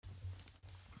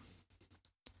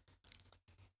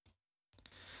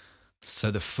So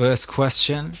the first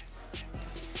question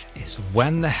is,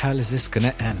 when the hell is this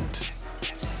gonna end?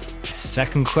 The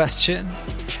second question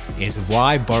is,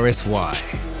 why Boris, why?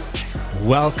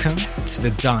 Welcome to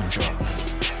the Dime Drop.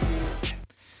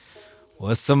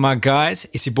 What's up, my guys?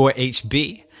 It's your boy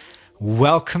HB.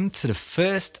 Welcome to the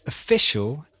first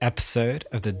official episode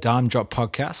of the Dime Drop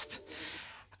podcast.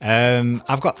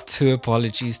 I've got two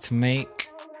apologies to make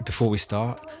before we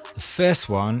start. The first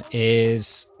one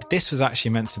is, this was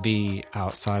actually meant to be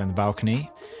outside on the balcony,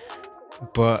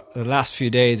 but the last few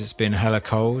days it's been hella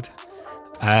cold,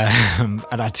 and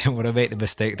I didn't want to make the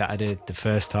mistake that I did the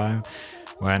first time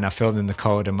when I filmed in the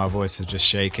cold and my voice was just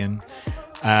shaking.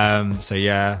 So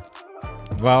yeah,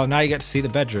 well, now you get to see the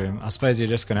bedroom. I suppose you're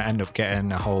just going to end up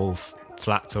getting a whole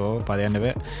flat tour by the end of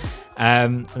it.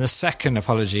 And the second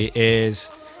apology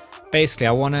is, basically,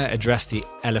 I want to address the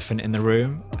elephant in the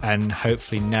room and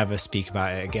hopefully never speak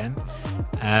about it again.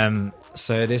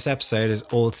 So this episode is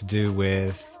all to do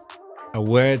with a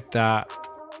word that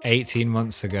 18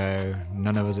 months ago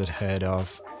none of us had heard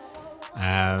of.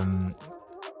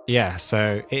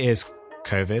 So it is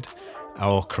COVID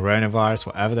or coronavirus,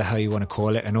 whatever the hell you want to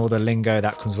call it, and all the lingo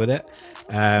that comes with it.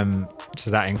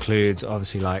 So that includes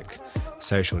obviously like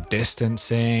social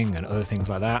distancing and other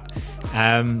things like that.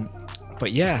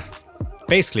 But yeah,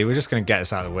 basically, we're just going to get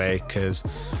this out of the way because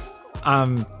I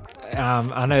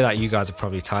know that you guys are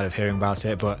probably tired of hearing about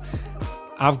it, but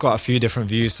I've got a few different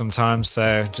views sometimes,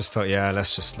 so just thought, yeah,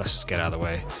 let's just get out of the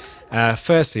way.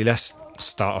 Firstly, let's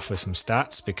start off with some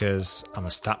stats because I'm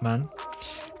a stat man.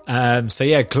 So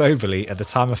yeah, globally, at the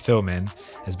time of filming,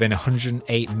 there's been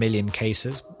 108 million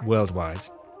cases worldwide,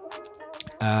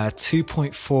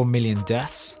 2.4 million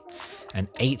deaths, and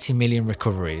 80 million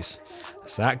recoveries.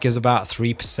 So that gives about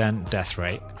 3% death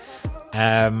rate.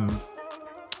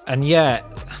 And yeah,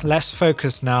 let's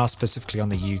focus now specifically on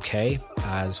the UK,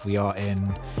 as we are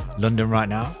in London right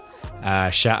now.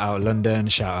 Shout out London,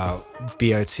 shout out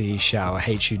BOT, shout out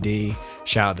HUD,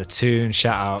 shout out The Toon,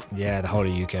 shout out, the whole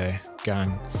of UK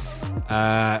gang.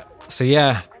 So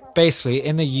yeah, basically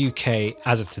in the UK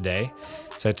as of today,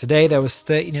 so today there was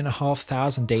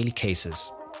 13,500 daily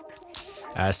cases,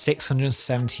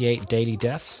 678 daily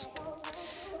deaths.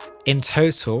 In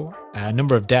total,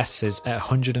 number of deaths is at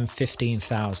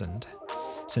 115,000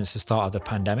 since the start of the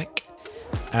pandemic.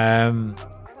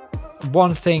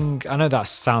 One thing, I know that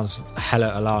sounds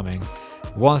hella alarming.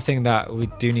 One thing that we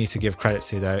do need to give credit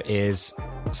to though is,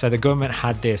 so the government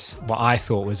had this, what I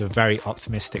thought was a very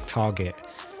optimistic target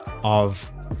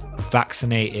of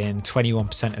vaccinating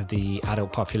 21% of the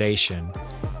adult population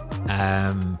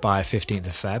by 15th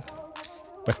of Feb.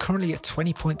 We're currently at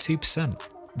 20.2%.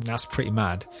 That's pretty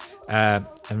mad. And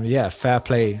yeah, fair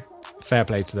play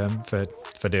to them for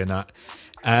doing that.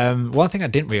 One thing I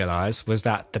didn't realise was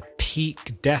that the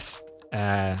peak deaths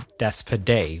per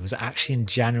day was actually in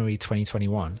January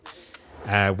 2021,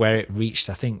 where it reached,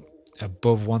 I think,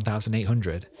 above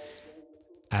 1,800.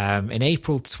 In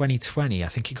April 2020, I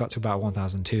think it got to about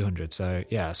 1,200. So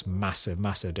yeah, it's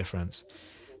massive difference.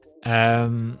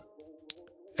 And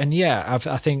yeah,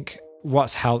 I think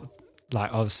what's helped,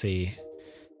 like obviously,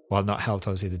 well, not helped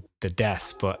obviously the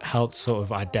deaths, but helped sort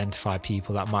of identify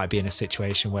people that might be in a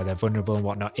situation where they're vulnerable and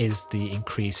whatnot, is the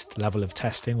increased level of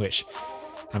testing, which,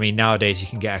 I mean, nowadays you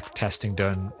can get testing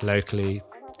done locally,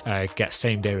 get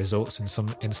same day results in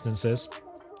some instances.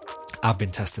 I've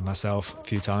been tested myself a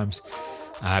few times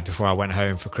before I went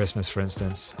home for Christmas, for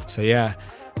instance. So yeah,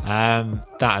 that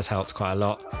has helped quite a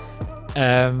lot.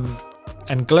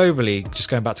 And globally, just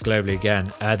going back to globally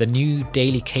again, the new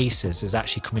daily cases is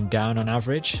actually coming down on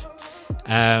average.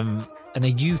 And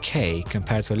the UK,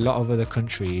 compared to a lot of other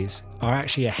countries, are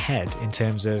actually ahead in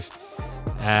terms of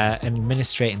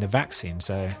administrating the vaccine.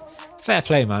 So fair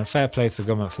play, man. Fair play to the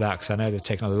government for that, because I know they've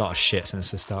taken a lot of shit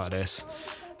since the start of this.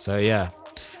 So yeah.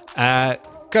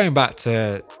 Going back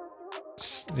to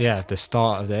the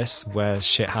start of this, where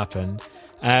shit happened.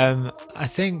 I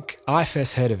think I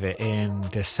first heard of it in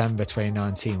December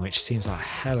 2019, which seems like a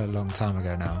hella long time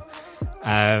ago now,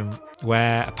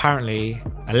 where apparently,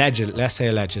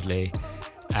 allegedly,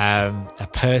 a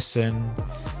person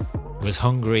was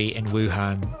hungry in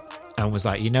Wuhan and was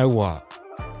like, you know what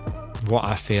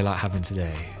I feel like having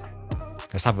today?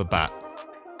 Let's have a bat.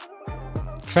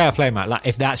 Fair play, man. Like,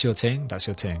 if that's your thing, that's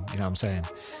your thing. You know what I'm saying?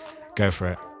 Go for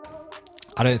it.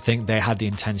 I don't think they had the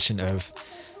intention of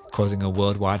causing a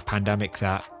worldwide pandemic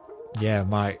that,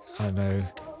 might, I don't know,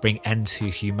 bring end to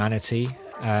humanity.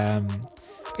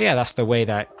 But yeah, that's the way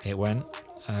that it went.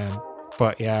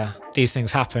 But yeah, these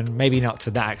things happen. Maybe not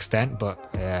to that extent, but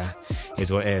yeah,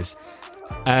 is what it is.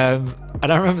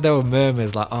 And I remember there were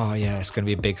murmurs like, oh yeah, it's going to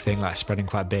be a big thing, like spreading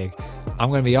quite big. I'm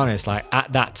going to be honest, like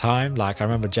at that time, like I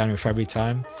remember January, February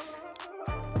time,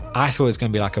 I thought it was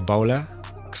going to be like Ebola.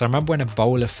 Because I remember when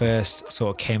Ebola first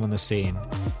sort of came on the scene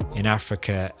in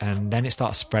Africa, and then it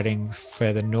started spreading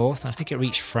further north. I think it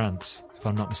reached France, if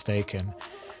I'm not mistaken.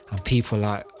 And people were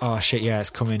like, oh shit, yeah, it's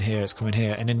coming here.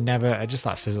 And it just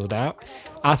like fizzled out.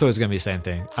 I thought it was going to be the same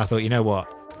thing. I thought, you know what?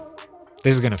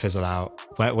 This is going to fizzle out.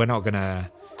 We're not going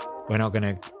to,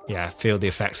 feel the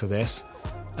effects of this.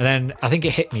 And then I think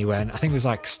it hit me when, I think it was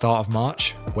like start of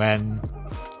March, when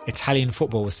Italian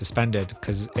football was suspended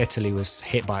because Italy was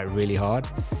hit by it really hard.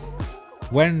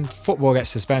 When football gets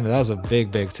suspended, that was a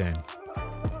big thing.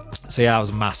 So yeah, that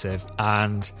was massive.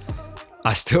 And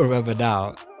I still remember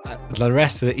now, the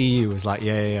rest of the EU was like,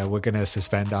 yeah, we're going to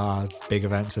suspend our big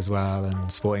events as well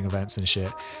and sporting events and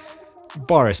shit.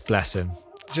 Boris, bless him,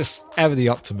 just ever the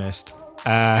optimist,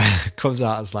 comes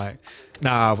out as like,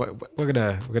 nah, we're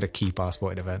gonna keep our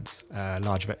sporting events,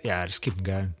 large events. Yeah, just keep them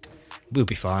going. We'll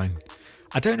be fine.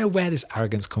 I don't know where this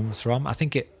arrogance comes from. I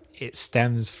think it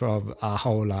stems from our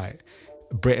whole like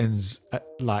Britain's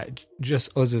like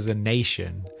just us as a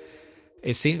nation.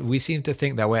 We seem to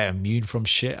think that we're immune from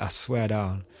shit. I swear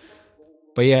down.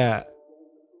 But yeah,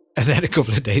 and then a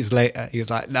couple of days later, he was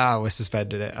like, "No, we're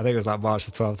suspending it." I think it was like March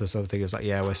the 12th or something. He was like,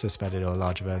 "Yeah, we're suspending all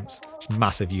large events."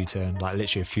 Massive U-turn, like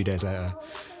literally a few days later.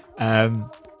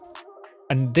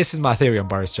 And this is my theory on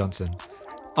Boris Johnson.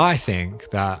 I think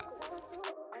that,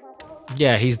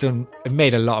 yeah, he's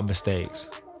made a lot of mistakes,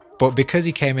 but because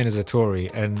he came in as a Tory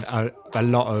and a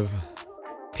lot of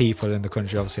people in the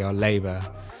country obviously are Labour,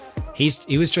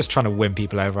 he was just trying to win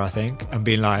people over, I think, and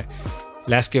being like,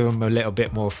 let's give them a little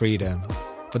bit more freedom.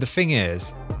 But the thing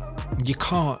is, you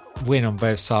can't win on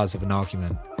both sides of an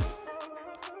argument.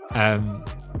 And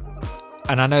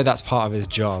I know that's part of his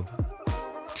job,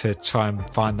 to try and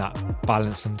find that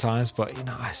balance sometimes. But you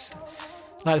know,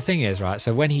 like the thing is, right?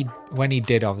 So when he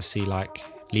did obviously like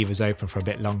leave us open for a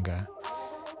bit longer,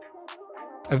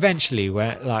 eventually,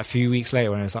 when like a few weeks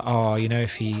later, when it was like, oh, you know,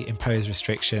 if he imposed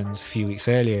restrictions a few weeks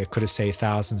earlier, it could have saved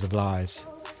thousands of lives.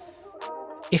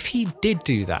 If he did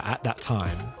do that at that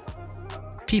time,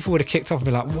 people would have kicked off and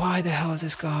be like, why the hell is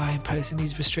this guy imposing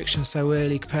these restrictions so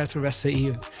early compared to the rest of the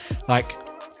EU? Like,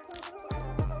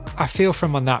 I feel for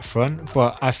him on that front,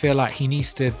 but I feel like he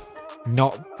needs to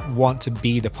not want to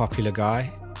be the popular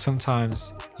guy.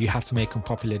 Sometimes you have to make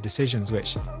unpopular decisions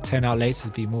which turn out later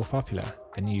to be more popular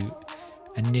than you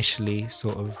initially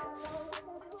sort of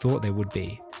thought they would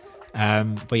be.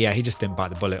 But yeah, he just didn't bite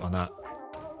the bullet on that.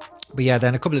 But yeah,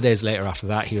 then a couple of days later after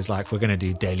that, he was like, we're going to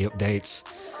do daily updates.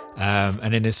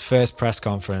 And in his first press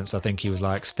conference, I think he was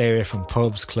like, stay away from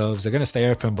pubs, clubs. They're going to stay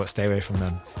open, but stay away from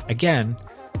them. Again,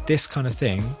 this kind of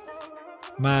thing,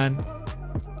 man,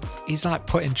 he's like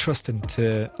putting trust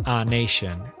into our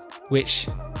nation, which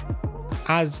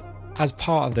as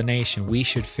part of the nation, we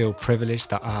should feel privileged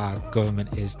that our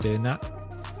government is doing that.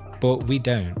 But we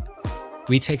don't.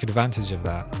 We take advantage of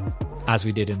that, as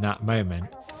we did in that moment.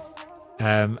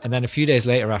 And then a few days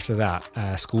later after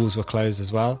that, schools were closed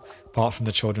as well, apart from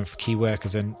the children for key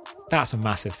workers. And that's a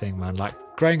massive thing, man. Like,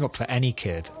 growing up for any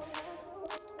kid,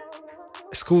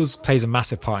 schools plays a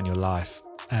massive part in your life.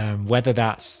 Whether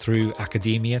that's through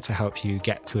academia to help you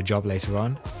get to a job later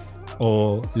on,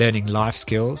 or learning life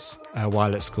skills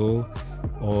while at school,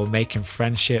 or making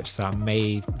friendships that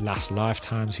may last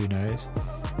lifetimes, who knows.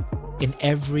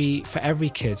 For every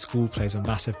kid, school plays a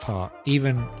massive part.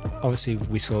 Even, obviously,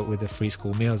 we saw it with the free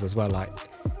school meals as well, like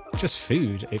just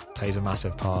food, it plays a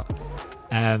massive part.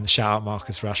 Shout out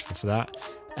Marcus Rashford for that.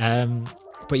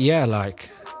 But yeah,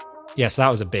 so that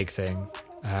was a big thing.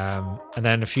 And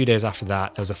then a few days after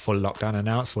that, there was a full lockdown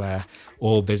announced where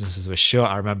all businesses were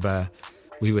shut. I remember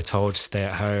we were told to stay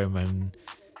at home and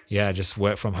just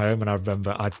work from home. And I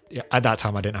remember at that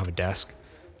time I didn't have a desk.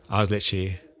 I was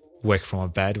literally working from my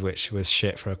bed, which was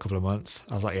shit for a couple of months.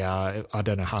 I was like, I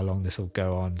don't know how long this will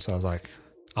go on. So I was like,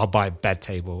 I'll buy a bed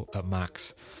table at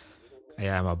Max.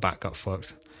 Yeah, my back got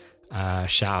fucked.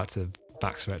 Shout out to the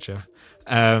back stretcher.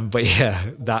 But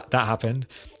yeah, that happened.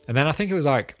 And then I think it was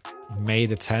like May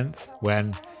the 10th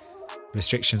when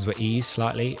restrictions were eased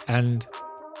slightly. And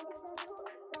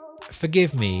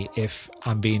forgive me if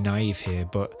I'm being naive here,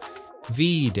 but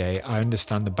VE Day, I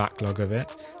understand the backlog of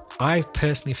it. I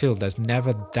personally feel there's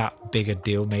never that big a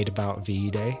deal made about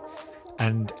VE Day.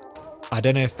 And I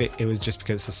don't know if it was just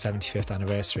because it's the 75th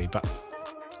anniversary, but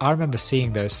I remember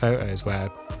seeing those photos where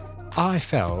I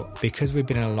felt, because we've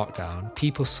been in a lockdown,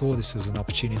 people saw this as an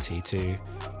opportunity to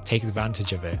take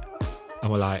advantage of it.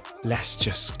 And were like, let's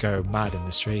just go mad in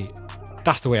the street.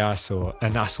 that's the way I saw it.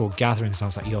 And I saw gatherings, and I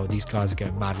was like, yo, these guys are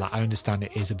going mad. Like, I understand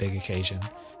it is a big occasion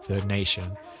for the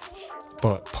nation,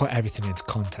 but put everything into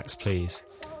context, please.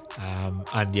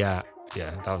 And yeah,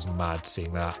 that was mad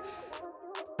seeing that.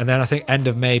 And then I think end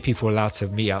of May, people were allowed to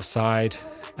meet outside.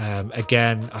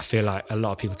 Again, I feel like a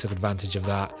lot of people took advantage of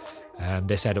that.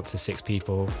 They said up to 6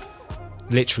 people.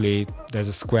 Literally, there's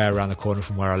a square around the corner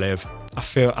from where I live.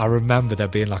 I remember there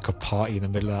being like a party in the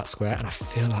middle of that square, and I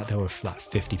feel like there were like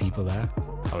 50 people there,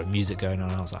 like with music going on.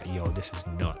 And I was like, yo, this is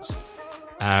nuts.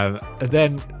 And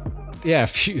then, yeah, a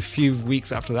few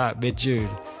weeks after that, mid-June,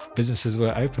 businesses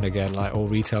were open again, like all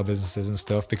retail businesses and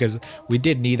stuff, because we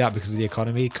did need that because of the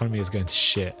economy. Economy was going to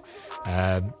shit.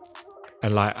 And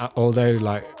like, although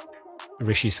like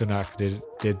Rishi Sunak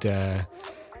did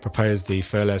propose the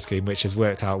furlough scheme, which has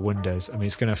worked out wonders. I mean,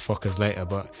 it's going to fuck us later,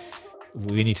 but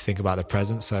we need to think about the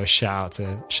present. So shout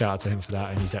out to him for that,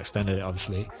 and he's extended it,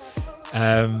 obviously.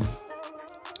 But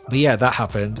yeah, that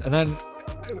happened, and then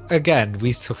again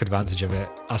we took advantage of it.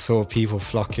 I saw people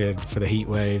flocking for the heat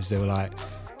waves. They were like,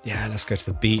 yeah, let's go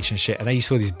to the beach and shit. And then you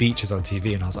saw these beaches on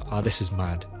TV, and I was like, oh, this is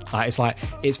mad. Like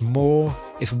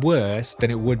it's worse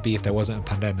than it would be if there wasn't a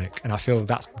pandemic. And I feel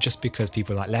that's just because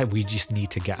people are like, we just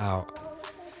need to get out.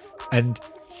 And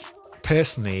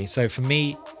personally, so for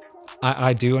me,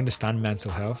 I do understand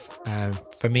mental health.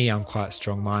 For me, I'm quite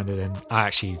strong-minded, and I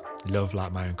actually love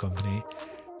like my own company.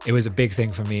 It was a big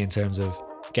thing for me in terms of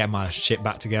getting my shit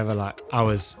back together. Like, I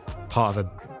was part of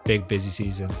a big busy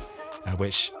season,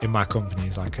 which in my company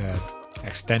is like a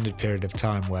extended period of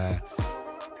time where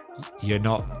you're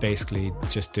not basically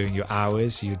just doing your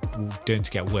hours, you're doing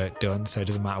to get work done. So it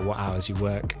doesn't matter what hours you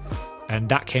work. And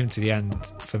that came to the end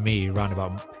for me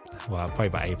around probably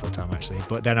about April time actually.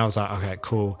 But then I was like, okay,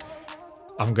 cool.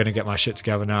 I'm going to get my shit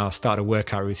together now. Started a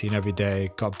workout routine every day.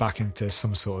 Got back into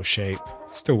some sort of shape.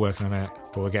 Still working on it,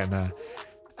 but we're getting there.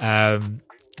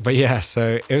 But yeah,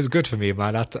 so it was good for me,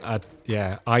 man. I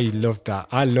loved that.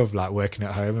 I love like working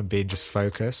at home and being just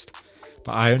focused.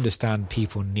 But I understand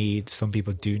some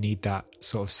people do need that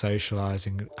sort of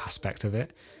socializing aspect of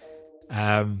it.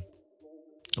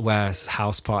 Whereas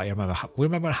house party, we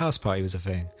remember when house party was a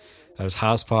thing. There was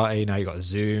house party, now you got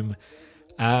Zoom.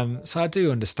 So I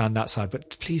do understand that side,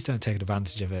 but please don't take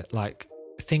advantage of it. Like,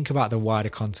 think about the wider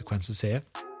consequences here.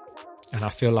 And I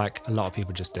feel like a lot of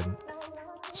people just didn't.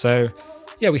 So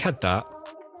yeah, we had that.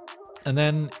 And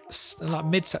then like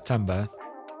mid-September,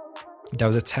 there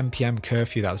was a 10 p.m.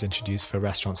 curfew that was introduced for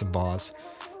restaurants and bars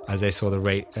as they saw the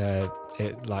rate. They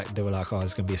were like, oh,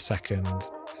 there's going to be a second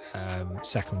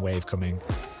wave coming.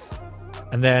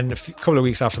 And then a couple of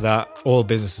weeks after that, all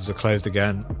businesses were closed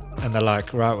again. And they're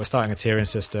like, right, we're starting a tiering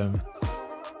system.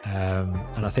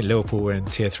 And I think Liverpool were in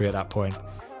tier 3 at that point.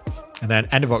 And then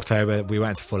end of October, we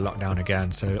went into full lockdown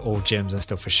again. So all gyms and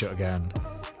stuff were shut again,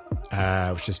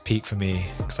 which is peak for me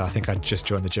because I think I just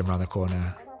joined the gym around the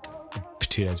corner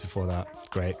 2 days before that.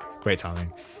 Great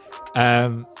timing.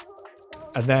 And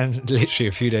then literally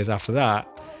a few days after that,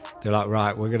 they're like,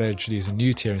 right, we're going to introduce a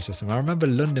new tiering system. I remember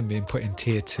London being put in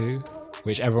tier 2,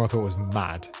 which everyone thought was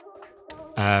mad.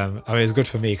 I mean, it was good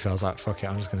for me because I was like, fuck it,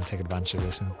 I'm just going to take advantage of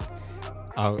this. And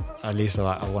I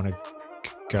want to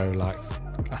go, like,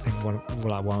 I think one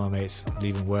of my mates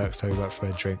leaving work, so we went for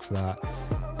a drink for that.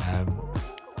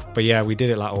 But yeah, we did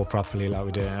it like all properly, like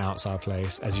we did it in an outside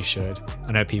place, as you should.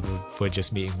 I know people were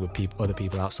just meeting with other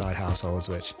people outside households,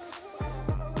 which,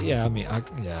 yeah, I mean,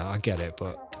 I get it,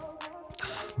 but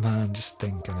man, just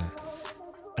thinking it.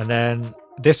 And then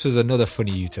this was another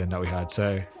funny U-turn that we had.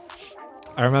 So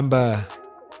I remember,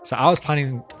 I was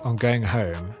planning on going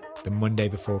home the Monday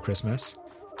before Christmas,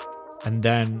 and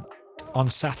then on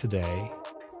Saturday,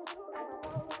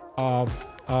 our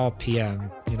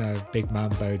PM, big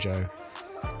man Bojo,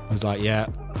 was like, yeah,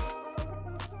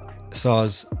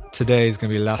 Soz, today's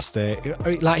gonna be the last day.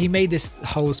 Like, he made this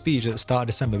whole speech at the start of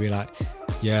December, being like,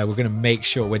 yeah, we're gonna make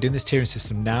sure we're doing this tiering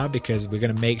system now because we're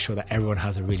gonna make sure that everyone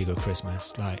has a really good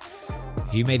Christmas. Like,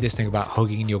 he made this thing about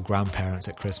hugging your grandparents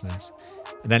at Christmas.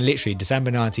 And then literally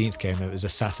December 19th came, it was a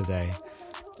Saturday,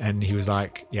 and he was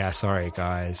like, yeah, sorry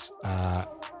guys,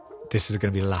 this is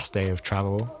gonna be the last day of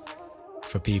travel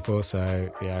for people, so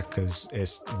yeah, because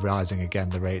it's rising again,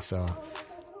 the rates are.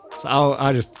 So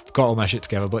I just got all my shit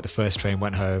together, but the first train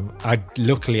went home.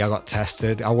 Luckily I got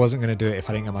tested. I wasn't going to do it if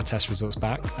I didn't get my test results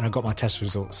back, and I got my test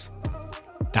results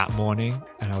that morning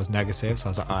and I was negative, so I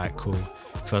was like, alright, cool,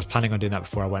 because I was planning on doing that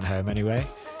before I went home anyway.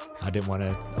 I didn't want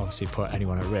to obviously put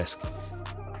anyone at risk.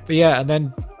 But yeah, and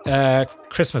then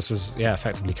Christmas was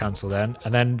effectively cancelled then,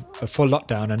 and then a full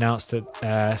lockdown announced at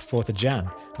 4th of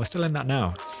Jan. We're still in that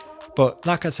now, but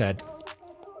like I said,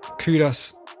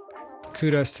 kudos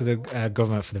kudos to the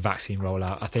government for the vaccine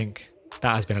rollout. I think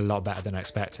that has been a lot better than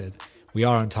expected. We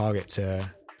are on target to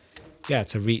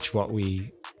reach what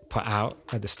we put out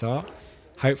at the start.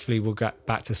 Hopefully we'll get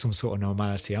back to some sort of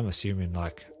normality. I'm assuming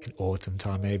like in autumn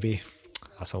time, maybe.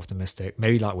 That's optimistic.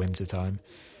 Maybe like winter time.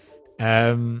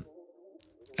 And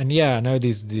yeah, I know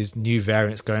these new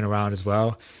variants going around as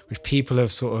well, which people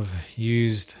have sort of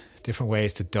used different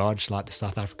ways to dodge, like the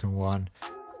South African one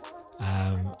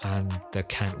and the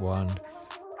Kent one.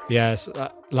 Yes,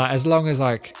 like as long as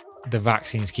like the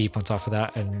vaccines keep on top of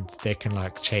that and they can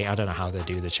like change. I don't know how they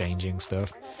do the changing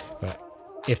stuff, but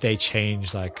if they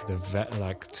change like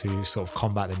to sort of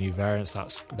combat the new variants,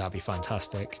 that'd be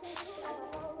fantastic.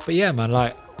 But yeah, man,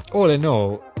 like all in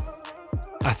all,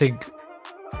 I think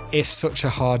it's such a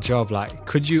hard job. Like,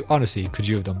 could you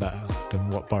have done better than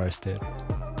what Boris did? Do you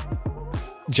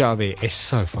know what I mean? It's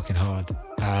so fucking hard.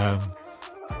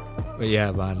 But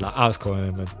yeah, man, like I was calling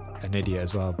him an idiot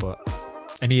as well,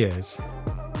 and he is.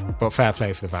 But fair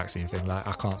play for the vaccine thing. Like,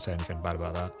 I can't say anything bad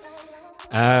about that.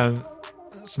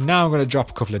 So now I'm going to drop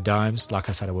a couple of dimes, like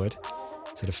I said I would.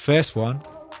 So the first one,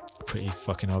 pretty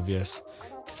fucking obvious.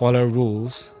 Follow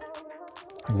rules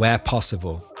where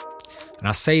possible. And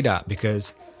I say that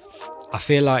because I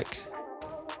feel like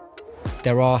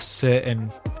there are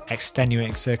certain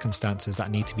extenuating circumstances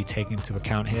that need to be taken into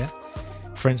account here.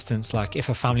 For instance, like if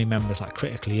a family member is like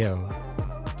critically ill,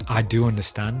 I do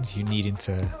understand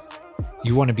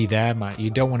you want to be there, man.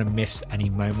 You don't want to miss any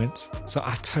moments. So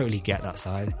I totally get that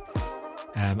side.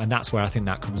 And that's where I think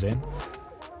that comes in.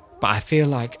 But I feel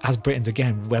like as Britons,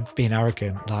 again, we're being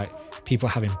arrogant. Like people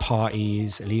having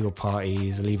illegal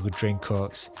drink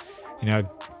ups,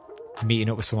 meeting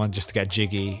up with someone just to get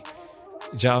jiggy.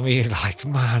 Do you know what I mean? Like,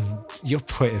 man, you're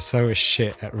putting so much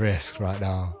shit at risk right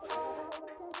now.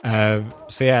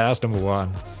 So yeah, that's number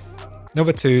one.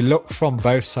 Number two, look from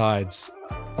both sides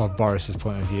of Boris's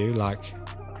point of view. Like,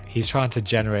 he's trying to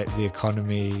generate the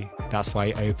economy. That's why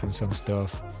he opened some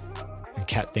stuff and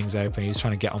kept things open. He was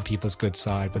trying to get on people's good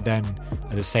side. But then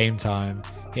at the same time,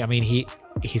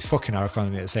 he's fucking our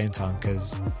economy at the same time,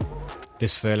 because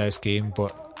this furlough scheme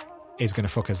is going to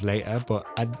fuck us later. But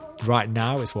right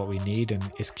now it's what we need,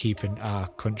 and it's keeping our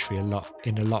country in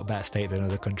a lot better state than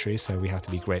other countries. So we have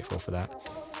to be grateful for that.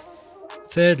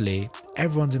 Thirdly,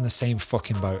 everyone's in the same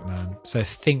fucking boat, man. So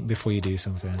think before you do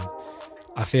something.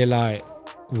 I feel like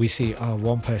we see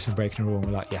one person breaking a rule and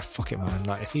we're like, yeah, fuck it, man.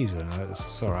 Like, if he's doing it,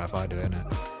 it's alright if I do it,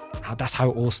 innit? That's how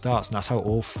it all starts, and that's how it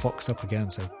all fucks up again.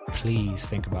 So please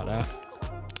think about that.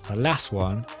 The last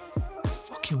one,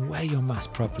 fucking wear your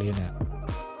mask properly, innit?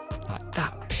 Like,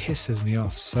 that pisses me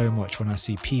off so much when I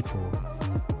see people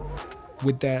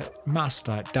with their mask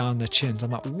like down their chins. I'm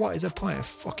like, what is the point of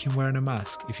fucking wearing a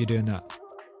mask if you're doing that?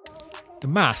 The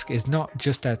mask is not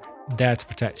just there to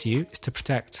protect you, it's to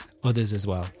protect others as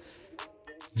well.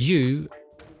 You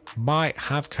might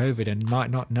have COVID and might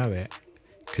not know it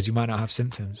because you might not have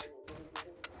symptoms.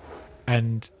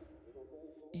 And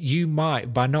you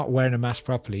might, by not wearing a mask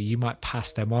properly, you might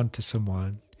pass them on to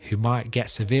someone who might get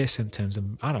severe symptoms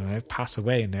and, I don't know, pass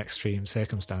away in the extreme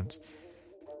circumstance.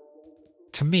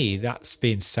 To me, that's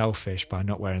being selfish by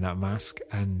not wearing that mask.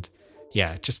 And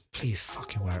yeah, just please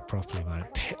fucking wear it properly, man.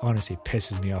 It honestly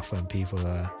pisses me off when people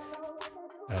are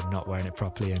not wearing it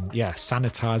properly. And yeah,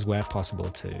 sanitize where possible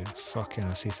too. Fucking,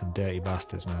 I see some dirty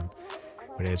bastards, man.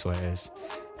 But it is what it is.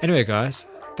 Anyway, guys,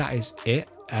 that is it.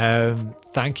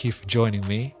 Thank you for joining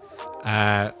me.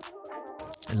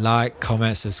 Like,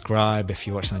 comment, subscribe if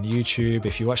you're watching on YouTube.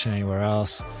 If you're watching anywhere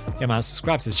else, yeah, man,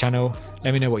 subscribe to the channel.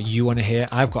 Let me know what you want to hear.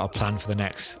 I've got a plan for the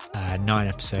next 9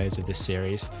 episodes of this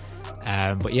series.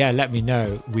 But yeah, let me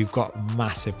know. We've got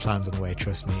massive plans on the way,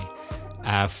 trust me.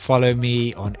 Follow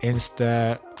me on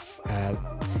Insta.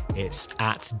 It's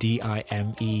at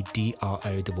DIMEDROPP.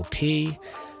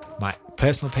 My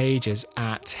personal page is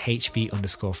at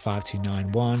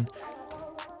HB_5291.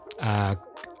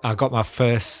 I got my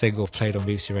first single played on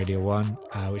BBC Radio 1,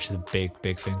 which is a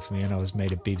big thing for me, and I was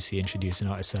made a BBC introducing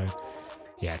artist. So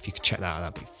yeah, if you could check that out,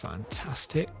 that'd be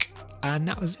fantastic. And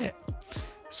that was it.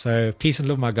 So peace and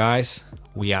love, my guys.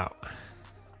 We out.